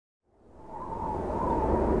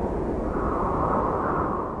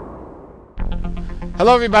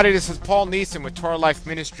Hello, everybody. This is Paul Neeson with Torah Life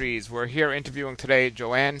Ministries. We're here interviewing today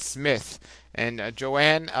Joanne Smith. And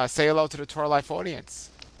Joanne, say hello to the Torah Life audience.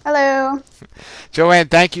 Hello. Joanne,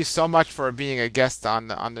 thank you so much for being a guest on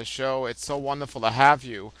the show. It's so wonderful to have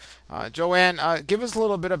you. Joanne, give us a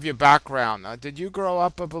little bit of your background. Did you grow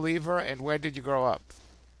up a believer, and where did you grow up?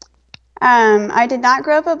 I did not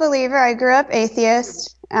grow up a believer. I grew up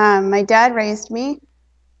atheist. My dad raised me,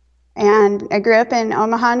 and I grew up in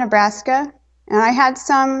Omaha, Nebraska. And I had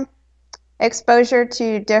some exposure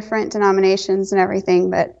to different denominations and everything,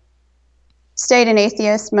 but stayed an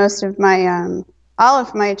atheist most of my, all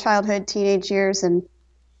of my childhood, teenage years, and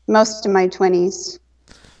most of my 20s.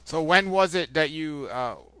 So when was it that you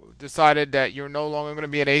decided that you're no longer going to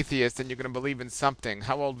be an atheist and you're going to believe in something?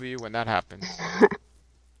 How old were you when that happened?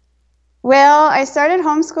 Well, I started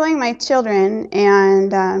homeschooling my children,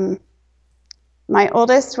 and my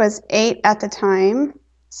oldest was 8 at the time.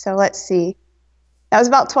 So let's see. That was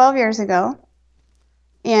about 12 years ago.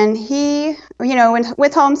 And he,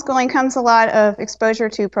 with homeschooling comes a lot of exposure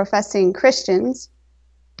to professing Christians.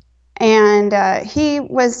 And he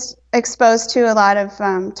was exposed to a lot of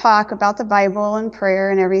talk about the Bible and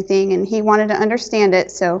prayer and everything, and he wanted to understand it.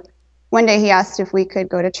 So one day he asked if we could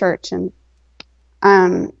go to church. And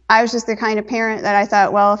I was just the kind of parent that I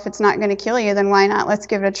thought, well, if it's not going to kill you, then why not? Let's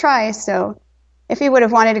give it a try. So if he would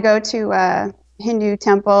have wanted to go to a Hindu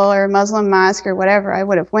temple or Muslim mosque or whatever, I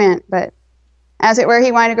would have went. But as it were,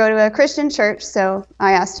 he wanted to go to a Christian church, so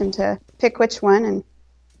I asked him to pick which one, and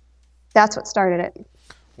that's what started it.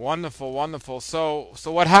 Wonderful, wonderful. So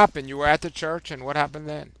what happened? You were at the church, and what happened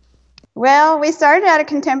then? Well, we started at a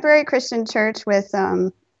contemporary Christian church with,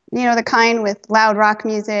 the kind with loud rock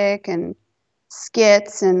music and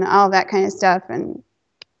skits and all that kind of stuff. And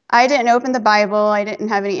I didn't open the Bible. I didn't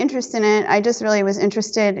have any interest in it. I just really was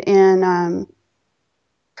interested in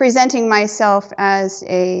presenting myself as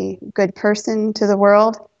a good person to the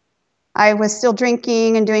world. I was still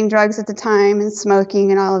drinking and doing drugs at the time and smoking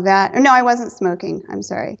and all of that. No, I wasn't smoking. I'm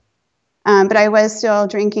sorry. But I was still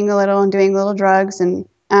drinking a little and doing little drugs and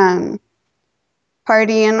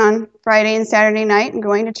partying on Friday and Saturday night and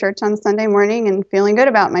going to church on Sunday morning and feeling good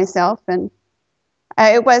about myself. And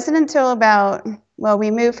it wasn't until we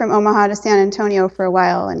moved from Omaha to San Antonio for a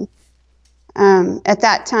while. And at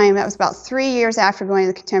that time, that was about 3 years after going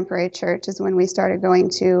to the contemporary church is when we started going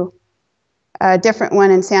to a different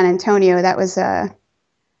one in San Antonio. That was I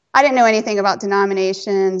didn't know anything about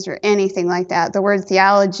denominations or anything like that. The word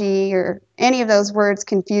theology or any of those words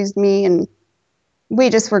confused me, and we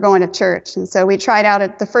just were going to church. And so we tried out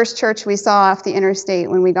at the first church we saw off the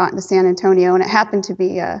interstate when we got into San Antonio, and it happened to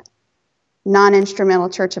be a non-instrumental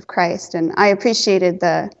Church of Christ, and I appreciated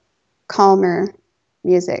the calmer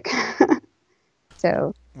music.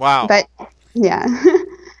 So, Wow. but yeah.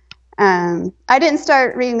 I didn't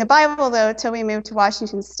start reading the Bible, though, till we moved to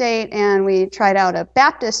Washington State, and we tried out a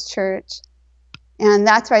Baptist church. And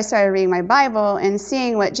that's where I started reading my Bible and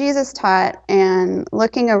seeing what Jesus taught and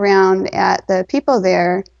looking around at the people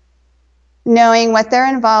there, knowing what they're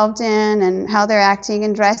involved in and how they're acting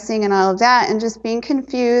and dressing and all of that, and just being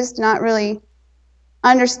confused, not really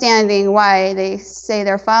understanding why they say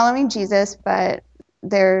they're following Jesus, but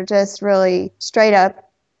they're just really straight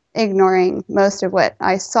up ignoring most of what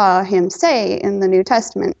I saw him say in the New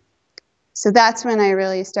Testament. So that's when I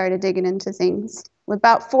really started digging into things.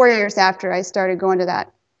 About 4 years after I started going to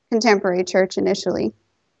that contemporary church initially.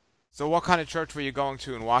 So what kind of church were you going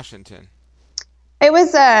to in Washington? It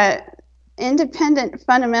was a independent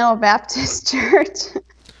fundamental Baptist church.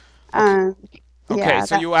 Okay. Okay, Yeah,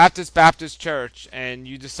 so you were at this Baptist church and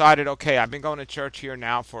you decided, okay, I've been going to church here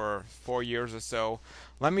now for 4 years or so.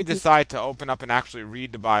 Let me decide to open up and actually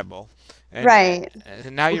read the Bible. And, right.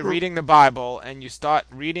 and now you're reading the Bible and you start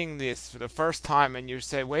reading this for the first time and you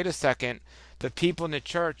say, wait a second, the people in the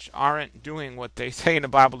church aren't doing what they say in the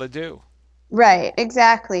Bible to do. Right,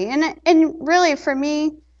 exactly. And really for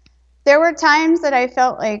me, there were times that I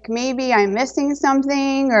felt like maybe I'm missing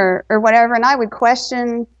something or whatever, and I would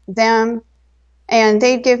question them, and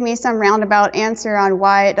they'd give me some roundabout answer on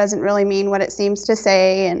why it doesn't really mean what it seems to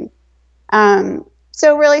say. And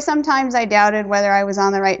so really sometimes I doubted whether I was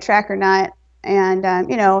on the right track or not. And,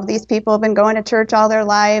 these people have been going to church all their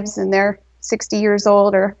lives and they're 60 years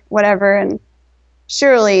old or whatever, and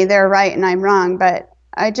surely they're right and I'm wrong. But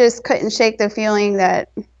I just couldn't shake the feeling that,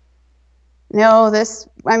 no, this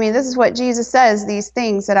is what Jesus says, these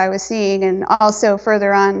things that I was seeing, and also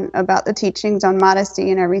further on about the teachings on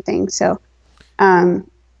modesty and everything. So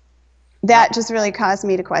that just really caused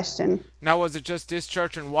me to question. Now, was it just this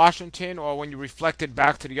church in Washington, or when you reflected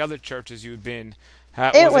back to the other churches you'd been,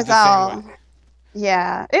 It was it was the same way? all,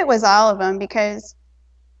 yeah, it was all of them, because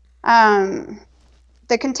Um,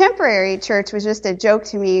 the contemporary church was just a joke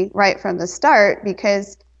to me right from the start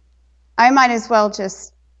because I might as well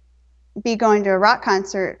just be going to a rock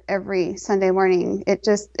concert every Sunday morning. It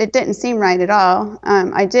didn't seem right at all.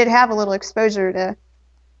 I did have a little exposure to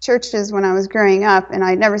churches when I was growing up, and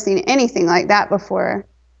I'd never seen anything like that before.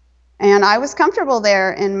 And I was comfortable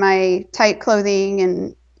there in my tight clothing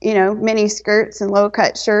and, mini skirts and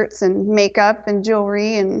low-cut shirts and makeup and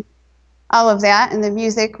jewelry and all of that. And the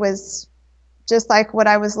music was just like what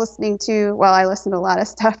I was listening to. Well, I listened to a lot of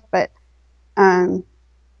stuff, but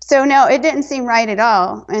so no, it didn't seem right at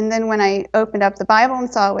all. And then when I opened up the Bible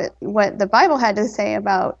and saw what the Bible had to say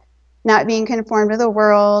about not being conformed to the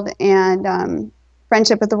world and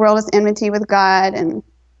friendship with the world is enmity with God and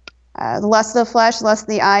the lust of the flesh, the lust of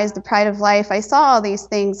the eyes, the pride of life. I saw all these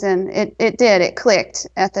things, and it clicked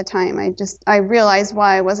at the time. I realized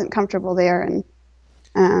why I wasn't comfortable there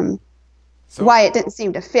and why it didn't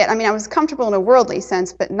seem to fit. I mean, I was comfortable in a worldly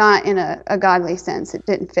sense, but not in a godly sense. It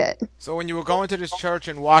didn't fit. So when you were going to this church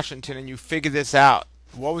in Washington and you figured this out,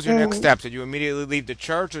 what was your next step? Did you immediately leave the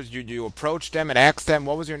church, or did you approach them and ask them?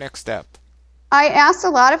 What was your next step? I asked a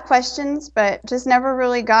lot of questions, but just never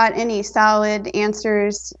really got any solid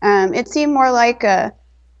answers. It seemed like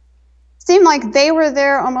they were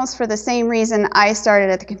there almost for the same reason I started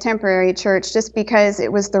at the contemporary church, just because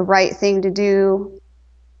it was the right thing to do.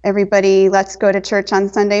 Everybody, let's go to church on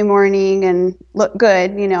Sunday morning and look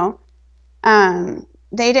good,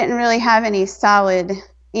 They didn't really have any solid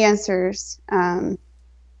answers.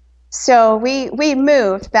 So we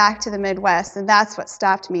moved back to the Midwest, and that's what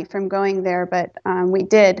stopped me from going there. But we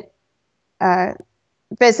did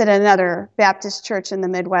visit another Baptist church in the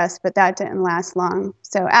Midwest, but that didn't last long.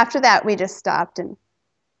 So after that, we just stopped and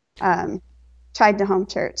tried the home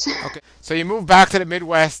church. Okay, so you moved back to the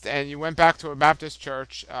Midwest and you went back to a Baptist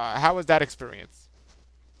church. How was that experience?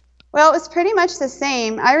 Well, it was pretty much the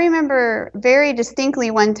same. I remember very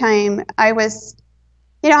distinctly one time I was,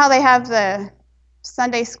 how they have the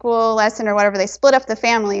Sunday school lesson or whatever, they split up the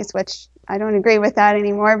families, which I don't agree with that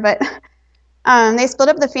anymore, but they split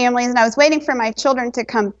up the families, and I was waiting for my children to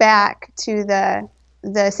come back to the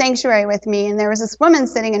sanctuary with me, and there was this woman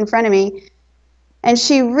sitting in front of me, and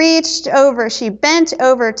she bent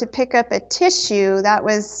over to pick up a tissue that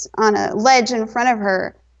was on a ledge in front of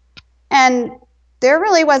her, and there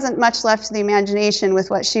really wasn't much left to the imagination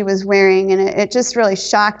with what she was wearing, and it just really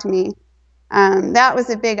shocked me. That was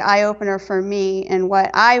a big eye-opener for me and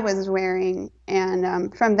what I was wearing.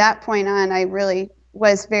 And from that point on, I really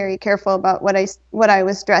was very careful about what I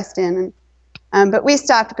was dressed in. But we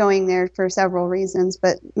stopped going there for several reasons,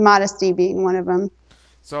 but modesty being one of them.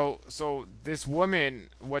 So this woman,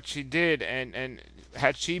 what she did, and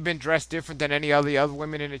had she been dressed different than any of the other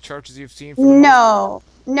women in the churches you've seen? No,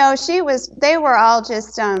 they were all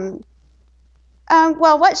just...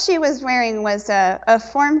 well, what she was wearing was a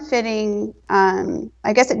form-fitting,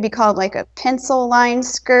 I guess it'd be called like a pencil line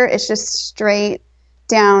skirt. It's just straight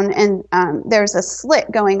down, and there's a slit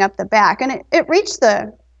going up the back. And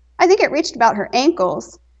I think it reached about her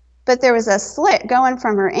ankles, but there was a slit going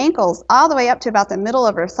from her ankles all the way up to about the middle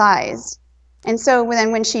of her thighs. And so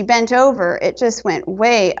then when she bent over, it just went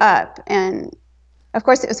way up. And, of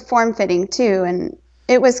course, it was form-fitting, too. And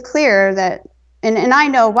it was clear that... And I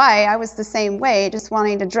know why. I was the same way, just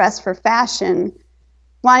wanting to dress for fashion,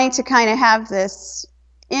 wanting to kind of have this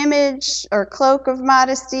image or cloak of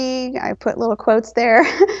modesty. I put little quotes there.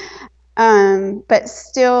 But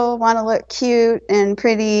still want to look cute and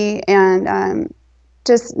pretty and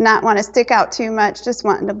just not want to stick out too much, just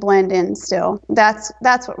wanting to blend in still. That's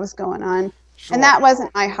what was going on. Sure. And that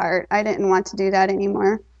wasn't my heart. I didn't want to do that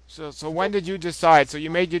anymore. So when did you decide? So you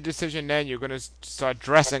made your decision then you're going to start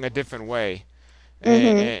dressing a different way.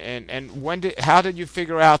 And how did you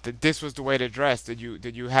figure out that this was the way to dress? Did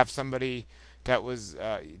you have somebody that was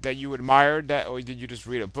that you admired, or did you just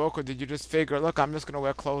read a book, or did you just figure, look, I'm just going to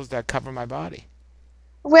wear clothes that cover my body?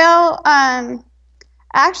 Well,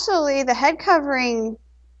 actually, the head covering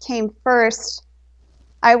came first.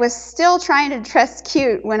 I was still trying to dress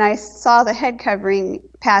cute when I saw the head covering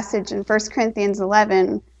passage in 1 Corinthians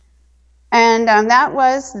 11. And that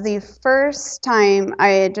was the first time I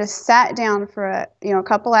had just sat down for a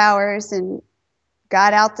couple hours and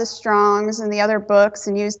got out the Strongs and the other books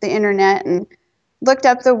and used the internet and looked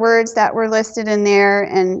up the words that were listed in there,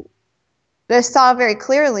 and just saw very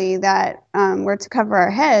clearly that we're to cover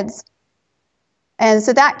our heads. And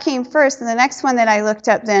so that came first. And the next one that I looked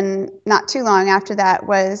up then, not too long after that,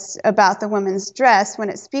 was about the woman's dress. When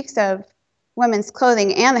it speaks of women's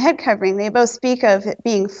clothing and the head covering, they both speak of it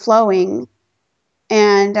being flowing.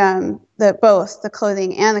 and the both the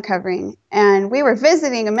clothing and the covering. And we were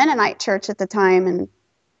visiting a Mennonite church at the time, and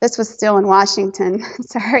this was still in Washington.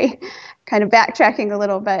 Sorry, kind of backtracking a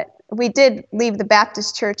little, but we did leave the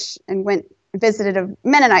Baptist church and went visited a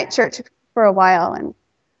Mennonite church for a while, and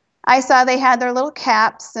I saw they had their little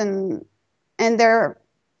caps and their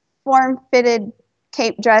form-fitted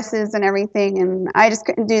cape dresses and everything, and I just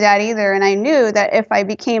couldn't do that either. And I knew that if I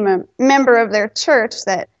became a member of their church,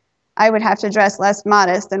 that I would have to dress less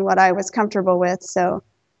modest than what I was comfortable with. So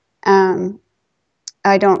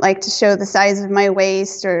I don't like to show the size of my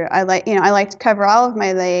waist, or I like to cover all of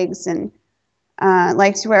my legs, and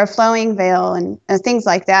like to wear a flowing veil and things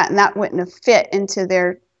like that. And that wouldn't have fit into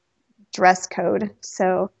their dress code.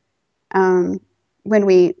 So when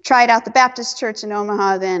we tried out the Baptist church in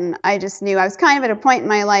Omaha, then I just knew I was kind of at a point in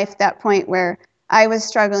my life at that point where I was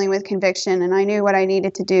struggling with conviction, and I knew what I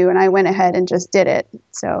needed to do, and I went ahead and just did it.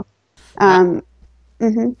 So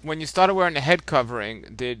when you started wearing the head covering,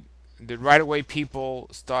 did right away people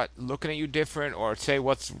start looking at you different, or say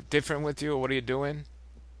what's different with you, or what are you doing?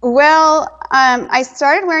 Well, I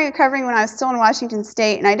started wearing a covering when I was still in Washington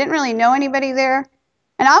State, and I didn't really know anybody there.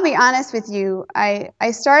 And I'll be honest with you,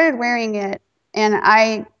 I started wearing it, and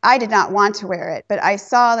I did not want to wear it, but I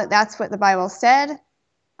saw that that's what the Bible said.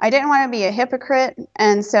 I didn't want to be a hypocrite,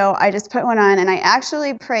 and so I just put one on, and I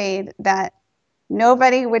actually prayed that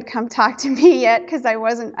nobody would come talk to me yet, because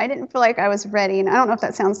I didn't feel like I was ready. And I don't know if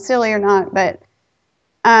that sounds silly or not, but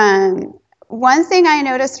one thing I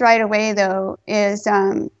noticed right away, though, is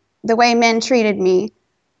the way men treated me.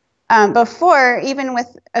 Before,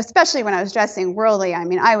 especially when I was dressing worldly, I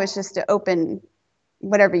mean, I was just an open,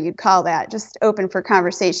 whatever you'd call that, just open for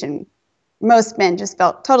conversation. Most men just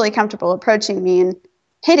felt totally comfortable approaching me and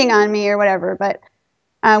hitting on me or whatever. But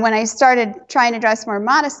when I started trying to dress more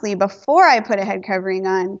modestly before I put a head covering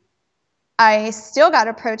on, I still got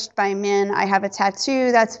approached by men. I have a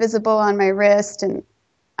tattoo that's visible on my wrist, and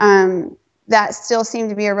that still seemed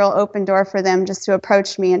to be a real open door for them just to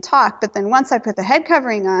approach me and talk. But then once I put the head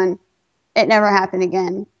covering on, it never happened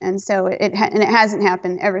again. And so it hasn't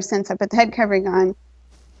happened ever since I put the head covering on.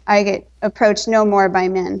 I get approached no more by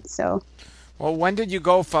men. So, Well, when did you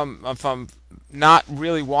go from not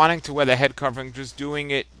really wanting to wear the head covering, just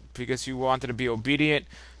doing it because you wanted to be obedient,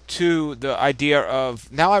 to the idea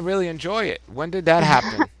of now I really enjoy it? When did that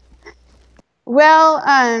happen? well,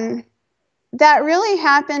 that really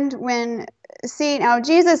happened when, see, now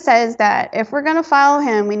Jesus says that if we're going to follow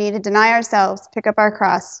him, we need to deny ourselves, pick up our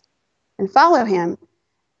cross, and follow him.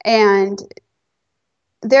 And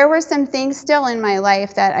there were some things still in my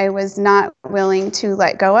life that I was not willing to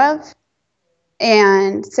let go of.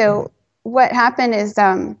 And so what happened is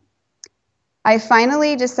I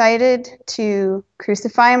finally decided to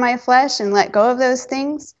crucify my flesh and let go of those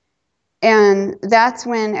things. And that's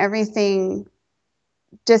when everything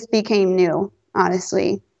just became new,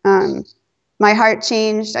 honestly. My heart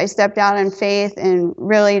changed. I stepped out in faith and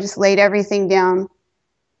really just laid everything down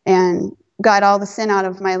and got all the sin out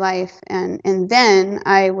of my life. And then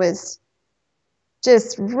I was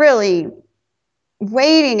just really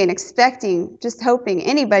waiting and expecting, just hoping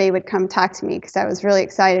anybody would come talk to me, because I was really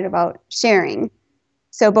excited about sharing.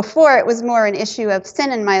 So before, it was more an issue of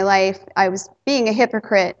sin in my life. I was being a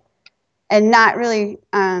hypocrite and not really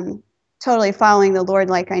totally following the Lord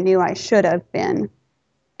like I knew I should have been.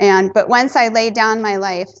 But once I laid down my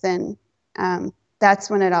life, then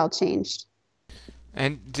that's when it all changed.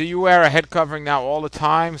 And do you wear a head covering now all the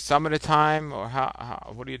time, some of the time, or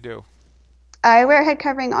what do you do? I wear a head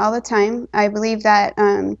covering all the time. I believe that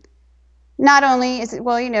not only is it,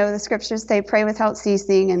 well, the scriptures say pray without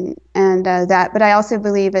ceasing and that, but I also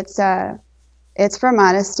believe it's for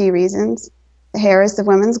modesty reasons. The hair is the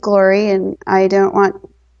woman's glory, and I don't want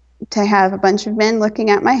to have a bunch of men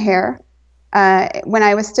looking at my hair. When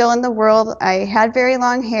I was still in the world, I had very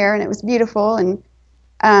long hair, and it was beautiful,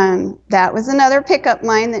 and that was another pickup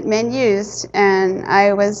line that men used. And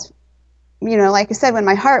I was, like I said, when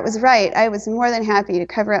my heart was right, I was more than happy to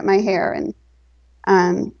cover up my hair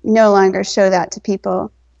and no longer show that to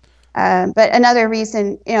people. But another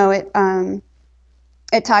reason,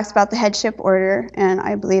 it talks about the headship order, and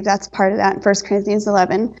I believe that's part of that in 1 Corinthians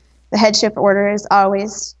 11. The headship order is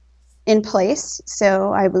always in place,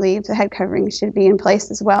 so I believe the head covering should be in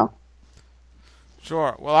place as well.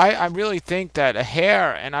 Sure. Well, I really think that a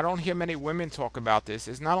hair, and I don't hear many women talk about this,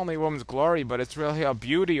 is not only a woman's glory, but it's really her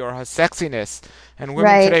beauty or her sexiness. And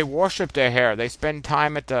women today worship their hair. They spend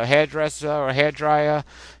time at the hairdresser or hairdryer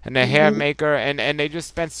and the hair maker, and they just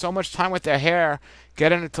spend so much time with their hair,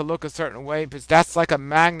 getting it to look a certain way, because that's like a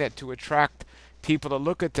magnet to attract people to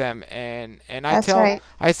look at them. And That's right.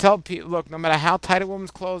 I tell people, look, no matter how tight a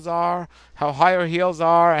woman's clothes are, how high her heels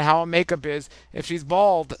are, and how her makeup is, if she's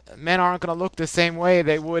bald, men aren't going to look the same way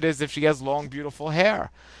they would as if she has long, beautiful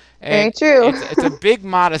hair. Very And true. it's a big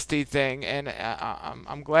modesty thing, and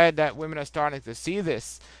I'm glad that women are starting to see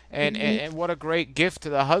this. Hmm. And what a great gift to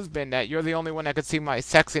the husband that you're the only one that can see my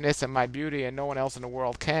sexiness and my beauty, and no one else in the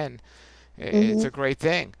world can. It's Hmm. a great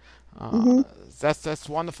thing. Uh, Hmm. that's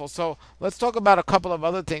wonderful. So let's talk about a couple of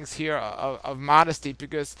other things here of modesty,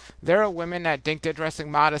 because there are women that think they're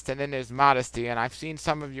dressing modest, and then there's modesty. And I've seen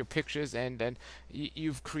some of your pictures, and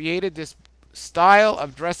you've created this style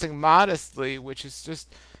of dressing modestly, which is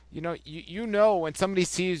just, you know when somebody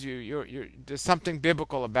sees you, there's something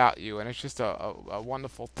biblical about you, and it's just a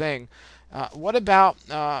wonderful thing. What about?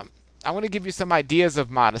 I want to give you some ideas of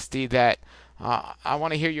modesty that I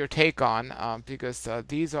want to hear your take on, because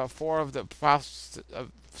these are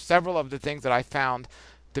several of the things that I found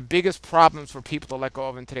the biggest problems for people to let go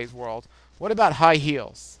of in today's world. What about high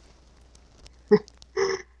heels?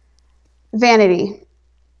 Vanity.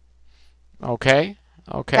 Okay,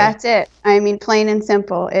 okay. That's it. I mean, plain and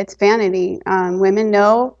simple. It's vanity. Women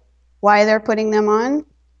know why they're putting them on,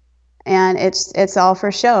 and it's all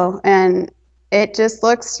for show, and it just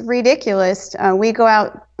looks ridiculous. We go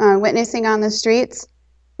out witnessing on the streets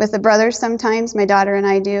with the brothers sometimes. My daughter and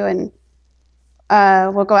I do, and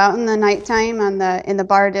we'll go out in the nighttime in the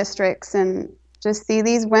bar districts and just see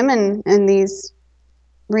these women in these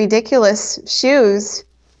ridiculous shoes,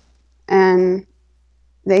 and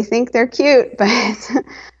they think they're cute, but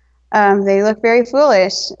they look very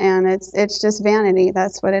foolish, and it's just vanity.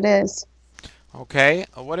 That's what it is. Okay.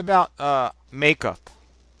 What about makeup?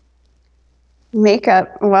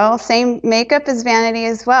 Makeup. Well, same makeup is vanity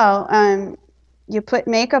as well. You put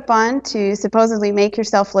makeup on to supposedly make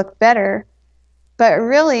yourself look better, but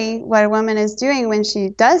really, what a woman is doing when she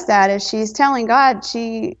does that is she's telling God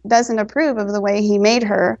she doesn't approve of the way He made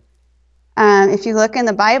her. If you look in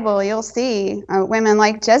the Bible, you'll see women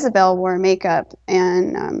like Jezebel wore makeup,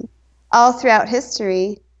 and all throughout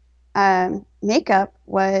history, makeup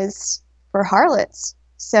was for harlots.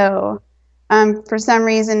 So, for some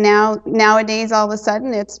reason nowadays, all of a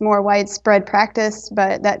sudden, it's more widespread practice,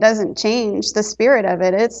 but that doesn't change the spirit of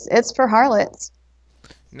it. It's for harlots.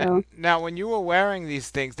 So, Now, when you were wearing these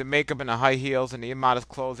things, the makeup and the high heels and the immodest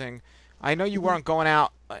clothing, I know you mhm. weren't going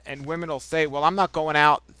out, and women will say, well, I'm not going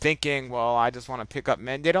out thinking, well, I just want to pick up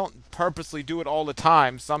men. They don't purposely do it all the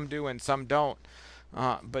time. Some do and some don't.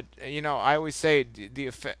 But I always say the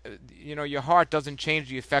effect, your heart doesn't change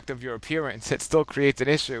the effect of your appearance. It still creates an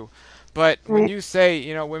issue. But when Right. you say,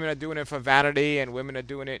 women are doing it for vanity and women are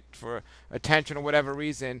doing it for attention or whatever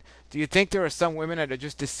reason, do you think there are some women that are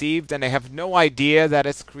just deceived and they have no idea that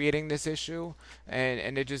it's creating this issue,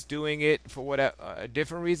 and they're just doing it for what a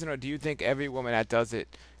different reason, or do you think every woman that does it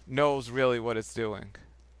knows really what it's doing?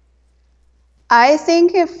 I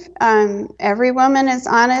think if every woman is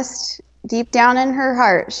honest deep down in her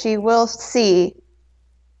heart, she will see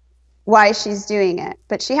why she's doing it.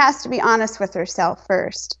 But she has to be honest with herself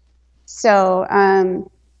first. So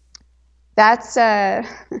that's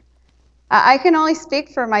I can only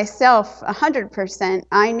speak for myself 100%.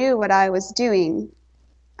 I knew what I was doing,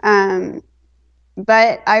 um,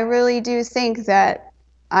 but I really do think that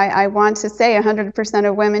I want to say 100%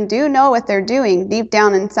 of women do know what they're doing deep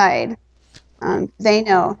down inside. Oh, They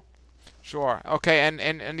know. sure. Okay,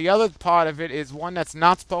 and the other part of it is one that's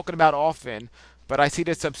not spoken about often, but I see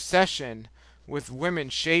this obsession with women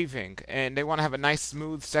shaving, and they want to have a nice,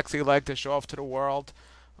 smooth, sexy leg to show off to the world.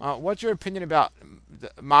 What's your opinion about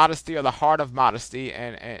the modesty, or the heart of modesty,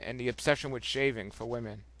 and the obsession with shaving for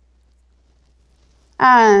women?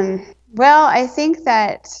 Well, I think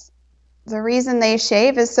that the reason they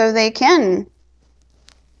shave is so they can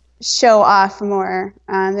show off more.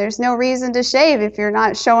 There's no reason to shave if you're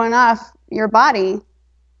not showing off your body.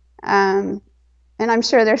 Um, and I'm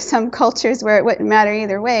sure there's some cultures where it wouldn't matter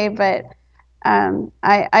either way, but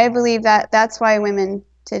I believe that that's why women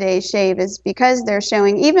today shave is because they're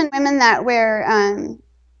showing, even women that wear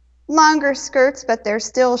longer skirts, but they're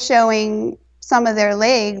still showing some of their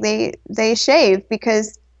leg, they shave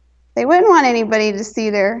because they wouldn't want anybody to see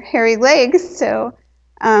their hairy legs. So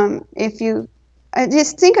if you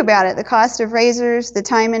just think about it, the cost of razors, the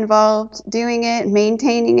time involved doing it,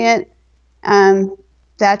 maintaining it, um,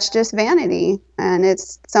 that's just vanity. And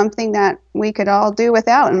it's something that we could all do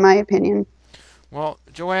without, in my opinion. Well,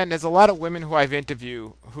 Joanne, there's a lot of women who I've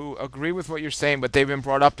interviewed who agree with what you're saying, but they've been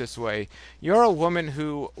brought up this way. You're a woman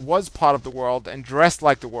who was part of the world and dressed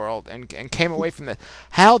like the world, and came away from that.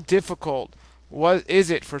 How difficult what is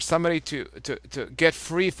it for somebody to get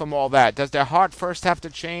free from all that? Does their heart first have to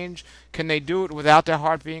change? Can they do it without their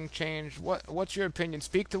heart being changed? What's your opinion?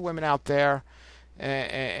 Speak to women out there,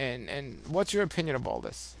 and what's your opinion of all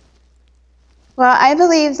this? Well, I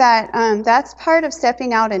believe that that's part of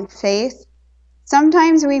stepping out in faith.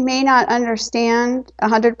 Sometimes we may not understand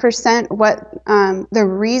 100% what the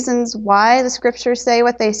reasons why the scriptures say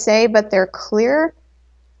what they say, but they're clear.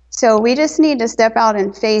 So we just need to step out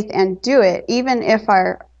in faith and do it, even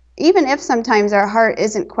if sometimes our heart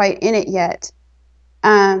isn't quite in it yet.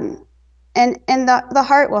 And the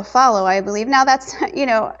heart will follow, I believe. Now that's,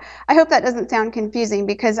 I hope that doesn't sound confusing,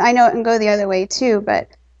 because I know it can go the other way too, but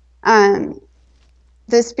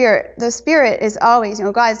the Spirit is always,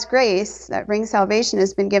 God's grace that brings salvation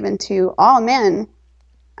has been given to all men.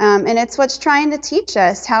 And it's what's trying to teach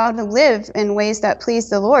us how to live in ways that please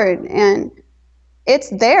the Lord. And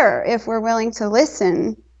it's there if we're willing to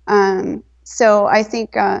listen. So I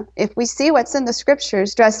think if we see what's in the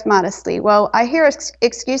scriptures, dress modestly. Well, I hear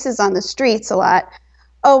excuses on the streets a lot.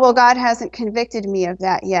 Oh, well, God hasn't convicted me of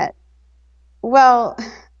that yet. Well,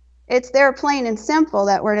 it's there plain and simple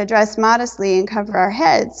that we're to dress modestly and cover our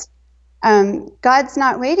heads. God's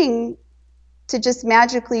not waiting to just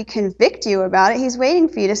magically convict you about it. He's waiting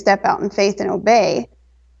for you to step out in faith and obey.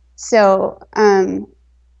 So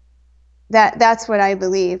that's what I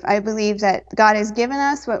believe. I believe that God has given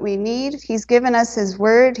us what we need. He's given us his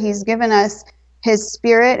word. He's given us his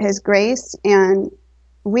Spirit, his grace, and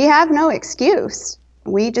we have no excuse.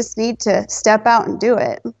 We just need to step out and do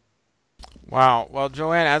it. Wow. Well,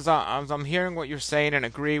 Joanne, as I'm hearing what you're saying and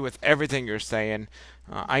agree with everything you're saying,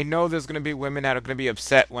 I know there's going to be women that are going to be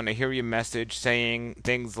upset when they hear your message saying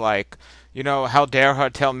things like, how dare her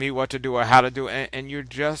tell me what to do or how to do it. And you're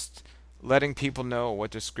just letting people know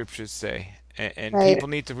what the scriptures say. And Right. people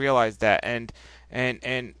need to realize that. And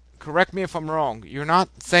correct me if I'm wrong. You're not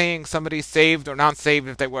saying somebody's saved or not saved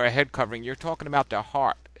if they wear a head covering. You're talking about their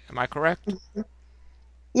heart. Am I correct?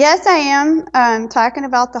 Yes, I am talking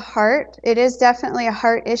about the heart. It is definitely a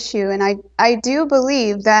heart issue, and I do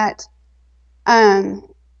believe that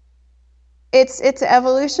it's an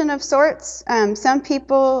evolution of sorts. Some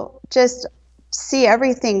people just see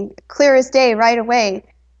everything clear as day right away,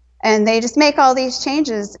 and they just make all these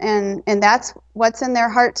changes, and that's what's in their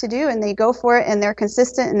heart to do, and they go for it, and they're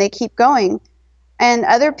consistent, and they keep going. And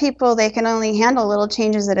other people, they can only handle little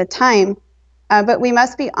changes at a time. But we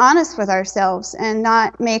must be honest with ourselves and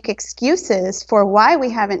not make excuses for why we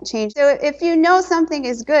haven't changed. So if you know something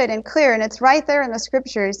is good and clear and it's right there in the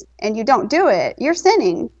scriptures and you don't do it, you're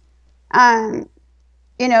sinning. But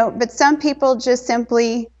some people just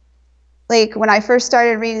simply, like when I first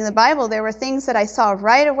started reading the Bible, there were things that I saw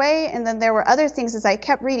right away, and then there were other things as I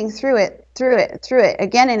kept reading through it,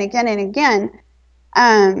 again and again and again.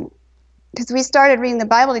 Because we started reading the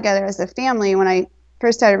Bible together as a family when I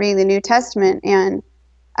first started reading the New Testament, and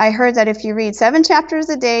I heard that if you read 7 chapters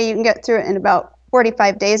a day, you can get through it in about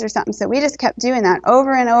 45 days or something. So we just kept doing that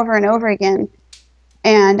over and over and over again,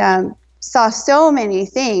 and saw so many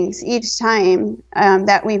things each time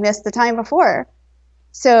that we missed the time before.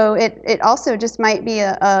 So it also just might be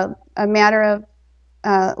a matter of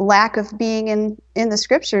lack of being in the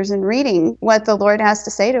scriptures and reading what the Lord has to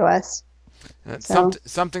say to us.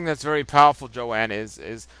 Something that's very powerful, Joanne,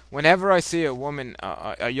 is whenever I see a woman,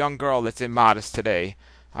 a young girl that's immodest today,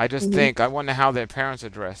 I just think, I wonder how their parents are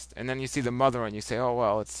dressed. And then you see the mother and you say, oh,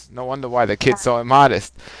 well, it's no wonder why the kid's so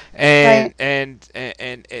immodest. And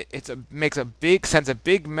it makes a big sense, a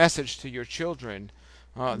big message to your children,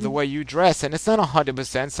 the way you dress. And it's not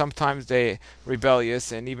 100%. Sometimes they're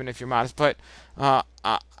rebellious, and even if you're modest. But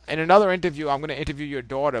in another interview, I'm going to interview your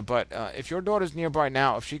daughter, but if your daughter's nearby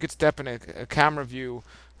now, if she could step in a camera view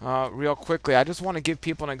real quickly, I just want to give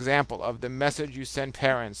people an example of the message you send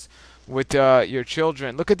parents with your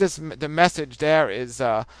children. Look at this, the message there is,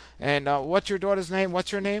 and what's your daughter's name?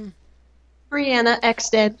 What's your name? Brianna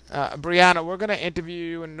Exted. Brianna, we're going to interview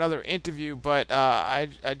you in another interview, but I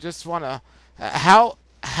just want to,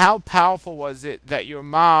 how powerful was it that your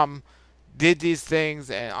mom did these things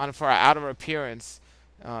and for her outer appearance,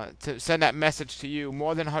 to send that message to you,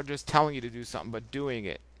 more than her just telling you to do something, but doing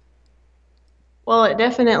it? Well, it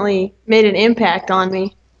definitely made an impact on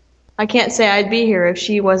me. I can't say I'd be here if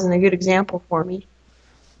she wasn't a good example for me.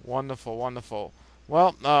 Wonderful, wonderful.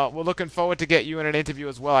 Well, we're looking forward to get you in an interview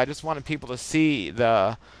as well. I just wanted people to see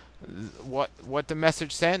what the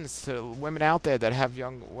message sends to women out there that have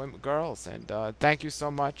young girls. And thank you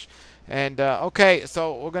so much. And okay,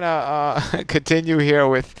 so we're gonna continue here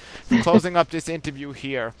with closing up this interview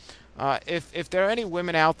here. If there are any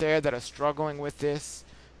women out there that are struggling with this,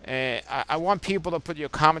 And I want people to put your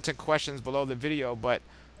comments and questions below the video, but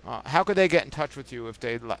how could they get in touch with you if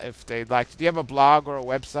they'd like to? Do you have a blog or a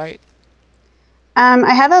website?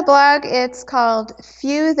 I have a blog. It's called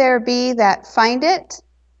Few There Be That Find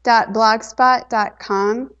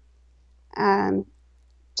It.blogspot.com.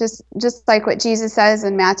 Just like what Jesus says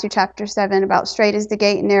in Matthew chapter 7 about straight is the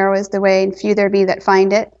gate and narrow is the way and few there be that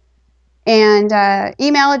find it. And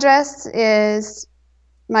email address is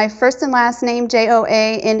my first and last name,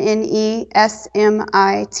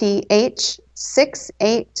 JoanneSmith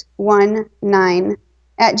 6819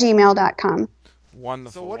 @gmail.com.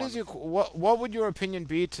 Wonderful. So what would your opinion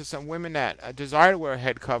be to some women that desire to wear a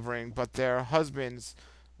head covering, but their husbands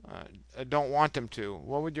don't want them to?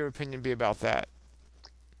 What would your opinion be about that?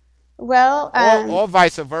 Well, or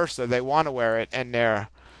vice versa, they want to wear it and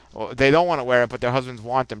they don't want to wear it, but their husbands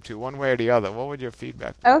want them to. One way or the other. What would your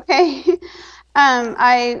feedback be? Okay.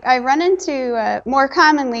 I run into more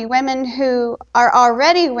commonly women who are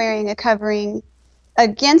already wearing a covering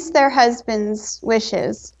against their husband's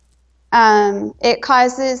wishes. It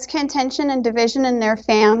causes contention and division in their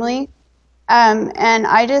family. And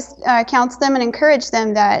I just counsel them and encourage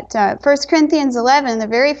them that 1 Corinthians 11, the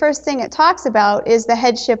very first thing it talks about is the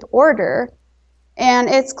headship order. And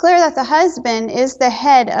it's clear that the husband is the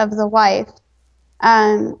head of the wife.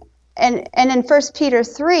 And in 1 Peter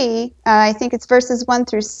 3, I think it's verses 1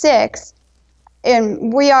 through 6,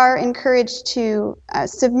 and we are encouraged to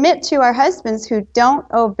submit to our husbands who don't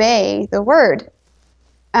obey the word.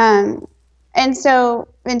 And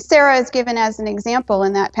Sarah is given as an example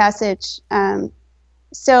in that passage.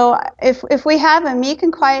 So if we have a meek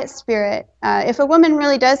and quiet spirit, if a woman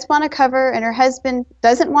really does want to cover and her husband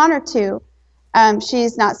doesn't want her to,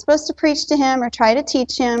 she's not supposed to preach to him or try to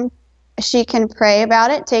teach him. She can pray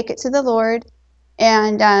about it, take it to the Lord,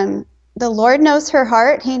 and the Lord knows her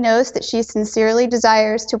heart. He knows that she sincerely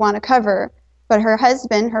desires to want to cover, but her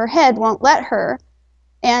husband, her head, won't let her,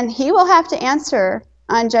 and he will have to answer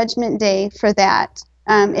on Judgment Day for that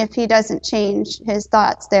if he doesn't change his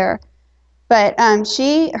thoughts there. But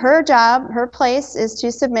her job, her place is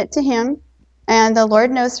to submit to him, and the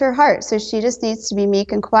Lord knows her heart, so she just needs to be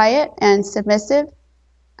meek and quiet and submissive,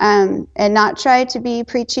 and not try to be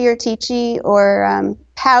preachy or teachy or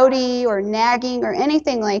pouty or nagging or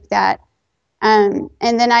anything like that. And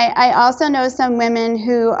then I also know some women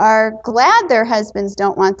who are glad their husbands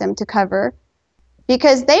don't want them to cover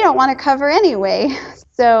because they don't want to cover anyway.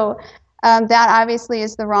 So that obviously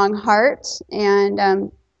is the wrong heart,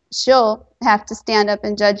 and she'll have to stand up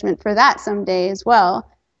in judgment for that someday as well.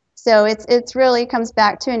 So it's really comes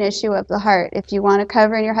back to an issue of the heart. If you want to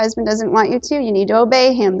cover and your husband doesn't want you to, you need to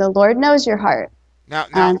obey him. The Lord knows your heart. Now,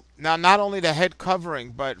 not only the head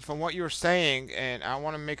covering, but from what you're saying, and I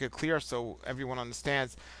want to make it clear so everyone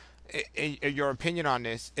understands your opinion on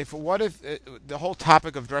this. What if the whole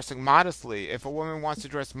topic of dressing modestly, if a woman wants to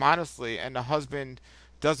dress modestly and the husband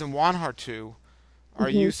doesn't want her to, are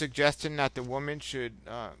you suggesting that the woman should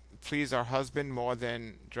please her husband more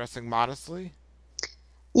than dressing modestly?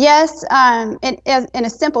 Yes, in a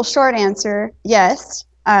simple short answer, yes.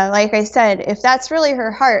 Like I said, if that's really her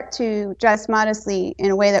heart to dress modestly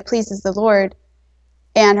in a way that pleases the Lord,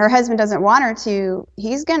 and her husband doesn't want her to,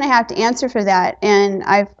 he's going to have to answer for that. And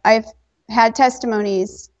I've had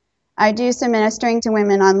testimonies. I do some ministering to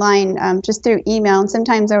women online just through email and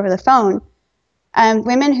sometimes over the phone.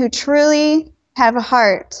 Women who truly have a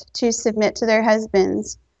heart to submit to their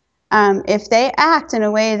husbands, if they act in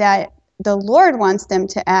a way that the Lord wants them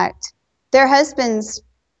to act, their husbands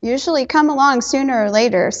usually come along sooner or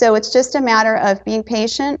later. So it's just a matter of being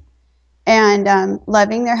patient and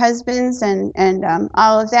loving their husbands and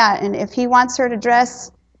all of that. And if he wants her to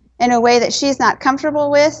dress in a way that she's not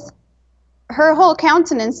comfortable with, her whole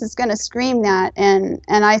countenance is going to scream that. And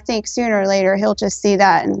I think sooner or later he'll just see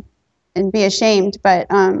that and be ashamed. But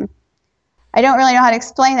I don't really know how to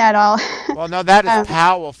explain that all. Well, no, that is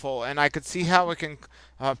powerful, and I could see how it can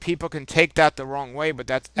people can take that the wrong way. But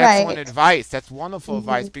that's excellent advice. That's wonderful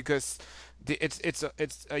advice, because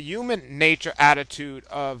it's a human nature attitude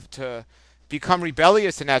to become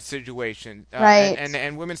rebellious in that situation,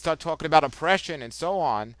 and women start talking about oppression and so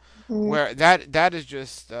on, where that is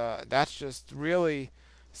just that's just really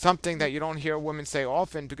something that you don't hear women say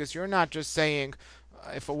often, because you're not just saying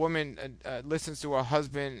if a woman listens to her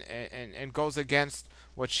husband and goes against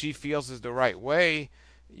what she feels is the right way,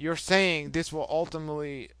 you're saying this will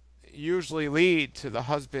ultimately usually lead to the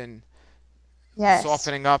husband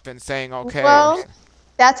softening up and saying, okay. Well,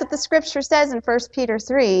 that's what the scripture says in 1 Peter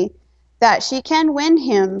 3, that she can win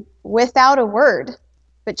him without a word,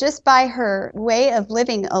 but just by her way of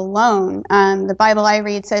living alone. The Bible I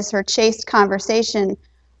read says her chaste conversation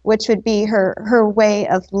which would be her way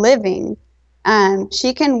of living,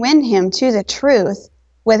 she can win him to the truth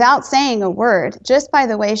without saying a word, just by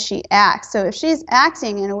the way she acts. So if she's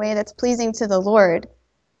acting in a way that's pleasing to the Lord,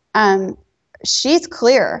 she's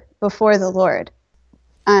clear before the Lord.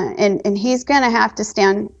 And he's going to have to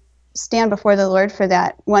stand before the Lord for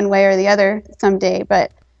that one way or the other someday.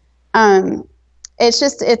 But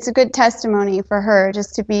it's a good testimony for her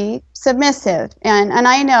just to be submissive. And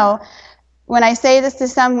I know when I say this to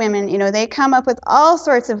some women, they come up with all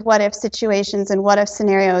sorts of what-if situations and what-if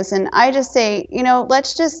scenarios. And I just say,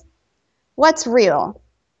 what's real?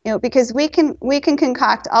 Because we can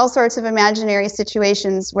concoct all sorts of imaginary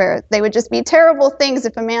situations where they would just be terrible things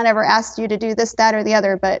if a man ever asked you to do this, that, or the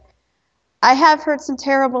other. But I have heard some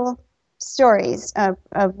terrible stories of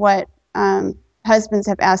what husbands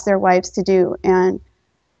have asked their wives to do, and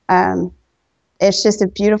it's just a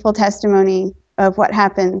beautiful testimony of what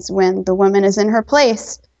happens when the woman is in her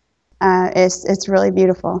place. It's really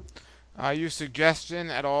beautiful. Are you suggesting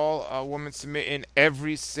at all a woman submit in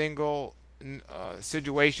every single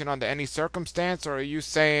situation under any circumstance, or are you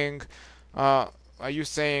saying that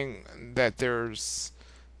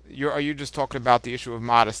are you just talking about the issue of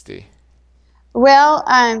modesty? Well,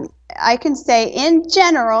 I can say in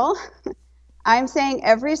general, I'm saying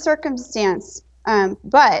every circumstance,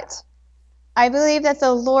 but I believe that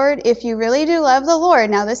the Lord, if you really do love the Lord,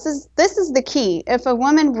 now this is the key. If a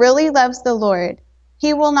woman really loves the Lord,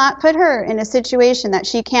 he will not put her in a situation that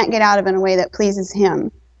she can't get out of in a way that pleases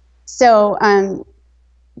him. So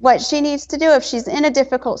what she needs to do if she's in a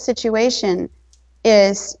difficult situation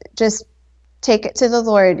is just take it to the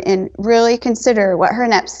Lord and really consider what her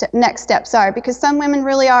next steps are, because some women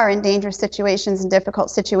really are in dangerous situations and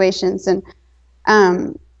difficult situations,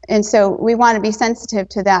 and so we want to be sensitive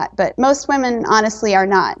to that. But most women honestly are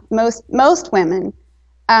not. Most women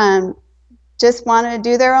just want to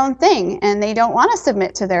do their own thing, and they don't want to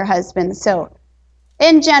submit to their husbands. So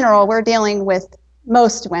in general, we're dealing with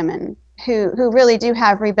most women who really do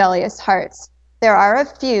have rebellious hearts. There are a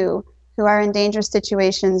few who are in dangerous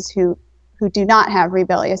situations who do not have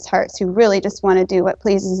rebellious hearts, who really just want to do what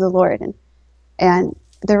pleases the Lord, and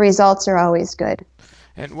the results are always good.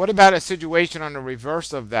 And what about a situation on the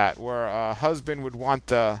reverse of that, where a husband would want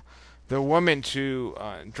the woman to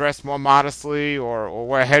dress more modestly, or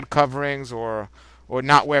wear head coverings, or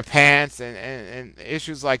not wear pants, and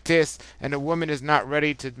issues like this, and the woman is not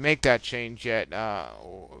ready to make that change yet?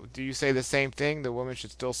 Do you say the same thing? The woman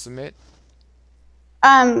should still submit?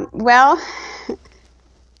 Well,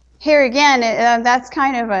 here again, that's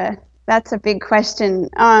a big question.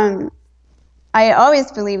 I always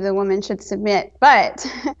believe the woman should submit, but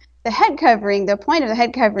the point of the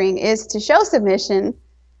head covering is to show submission,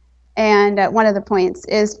 and one of the points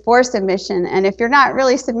is for submission. And if you're not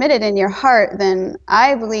really submitted in your heart, then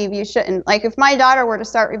I believe you shouldn't. Like, if my daughter were to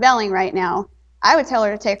start rebelling right now, I would tell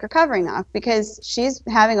her to take her covering off, because she's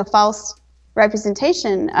having a false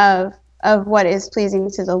representation of what is pleasing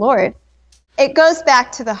to the Lord. It goes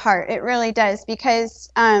back to the heart. It really does, because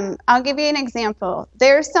I'll give you an example.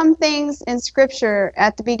 There's some things in Scripture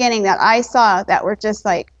at the beginning that I saw that were just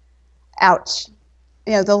like, ouch.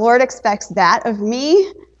 The Lord expects that of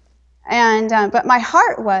me, and but my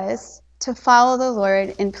heart was to follow the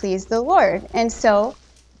Lord and please the Lord, and so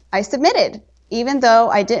I submitted, even though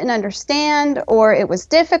I didn't understand, or it was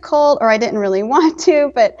difficult, or I didn't really want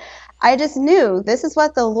to, but I just knew this is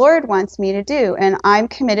what the Lord wants me to do, and I'm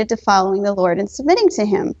committed to following the Lord and submitting to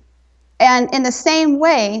him. And in the same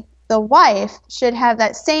way, the wife should have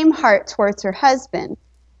that same heart towards her husband.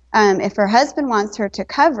 If her husband wants her to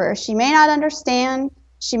cover, she may not understand,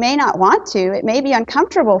 she may not want to, it may be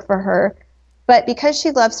uncomfortable for her, but because she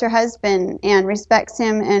loves her husband and respects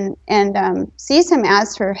him and sees him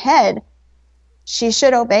as her head, she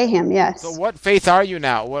should obey him, yes. So what faith are you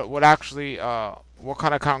now? What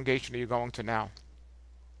kind of congregation are you going to now?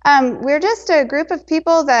 We're just a group of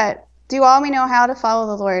people that do all we know how to follow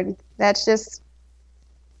the Lord. That's just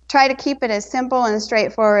try to keep it as simple and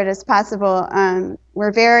straightforward as possible.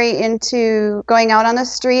 We're very into going out on the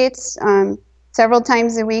streets. Several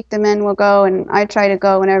times a week the men will go, and I try to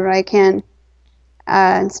go whenever I can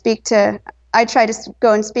and I try to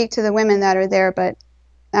go and speak to the women that are there, but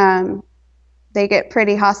they get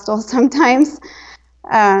pretty hostile sometimes.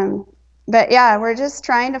 But yeah, we're just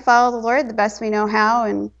trying to follow the Lord the best we know how,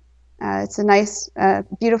 and it's a nice,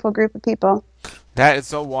 beautiful group of people. That is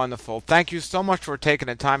so wonderful. Thank you so much for taking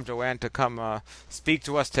the time, Joanne, to come speak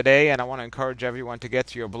to us today, and I want to encourage everyone to get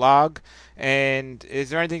to your blog. And is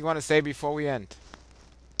there anything you want to say before we end?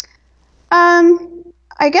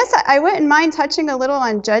 I guess I wouldn't mind touching a little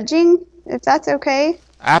on judging, if that's okay.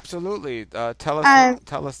 Absolutely. Tell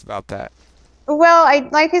us about that. Well,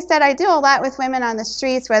 like I said, I do a lot with women on the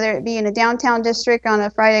streets, whether it be in a downtown district on a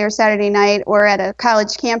Friday or Saturday night or at a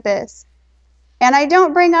college campus. And I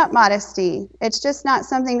don't bring up modesty. It's just not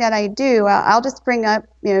something that I do. I'll just bring up,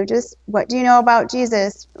 just what do you know about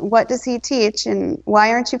Jesus? What does he teach? And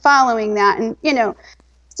why aren't you following that? And,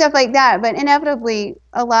 stuff like that. But inevitably,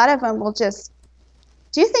 a lot of them will just,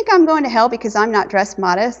 do you think I'm going to hell because I'm not dressed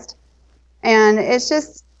modest? And it's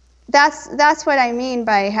just, that's what I mean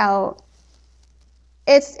by how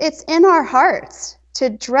it's in our hearts to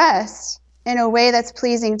dress in a way that's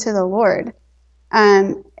pleasing to the Lord.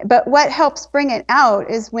 But what helps bring it out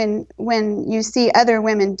is when you see other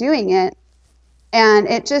women doing it, and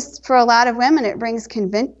it just, for a lot of women, it brings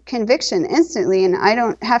conviction instantly, and I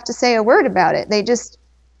don't have to say a word about it. They just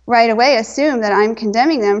right away assume that I'm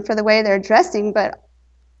condemning them for the way they're dressing, but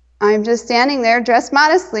I'm just standing there dressed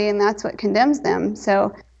modestly, and that's what condemns them.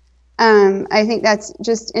 So I think that's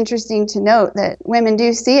just interesting to note that women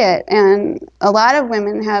do see it, and a lot of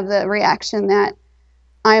women have the reaction that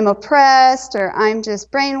I'm oppressed, or I'm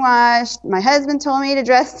just brainwashed. My husband told me to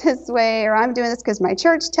dress this way, or I'm doing this because my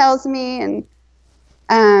church tells me,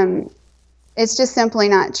 and it's just simply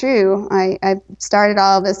not true. I started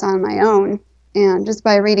all of this on my own, and just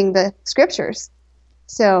by reading the scriptures.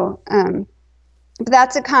 So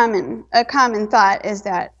that's a common thought, is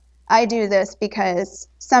that I do this because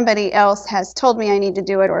somebody else has told me I need to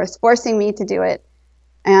do it or is forcing me to do it,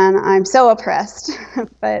 and I'm so oppressed.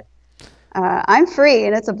 But I'm free,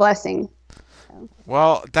 and it's a blessing.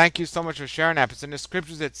 Well, thank you so much for sharing that. It's in the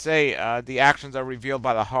scriptures that say the actions are revealed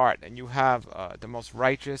by the heart, and you have the most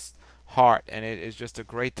righteous heart, and it is just a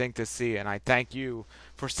great thing to see. And I thank you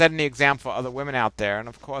for setting the example for other women out there. And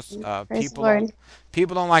of course, people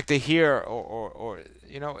don't like to hear, or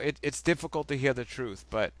it's difficult to hear the truth,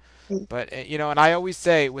 but and I always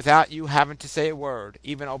say, without you having to say a word,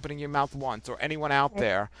 even opening your mouth once, or anyone out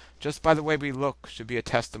there, just by the way we look should be a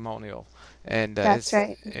testimonial. And that's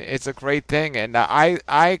right. It's a great thing. And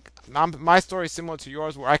my story is similar to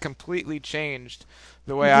yours, where I completely changed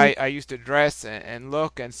the way I used to dress and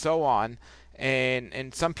look and so on.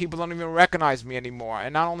 And some people don't even recognize me anymore.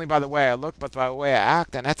 And not only by the way I look, but by the way I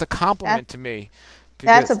act. And that's a compliment to me.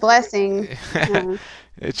 That's a blessing.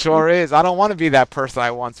 It sure is. I don't want to be that person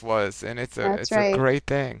I once was, and it's a great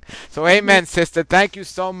thing. So, amen, sister. Thank you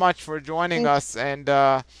so much for joining us, and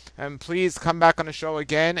please come back on the show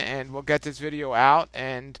again, and we'll get this video out.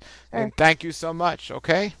 And thank you so much.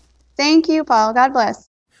 Okay. Thank you, Paul. God bless.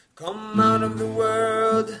 Come out of the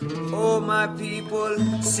world, oh my people,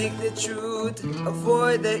 seek the truth,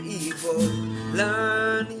 avoid the evil,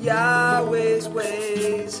 learn Yahweh's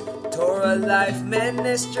ways, Torah Life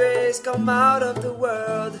Ministries, come out of the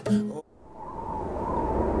world.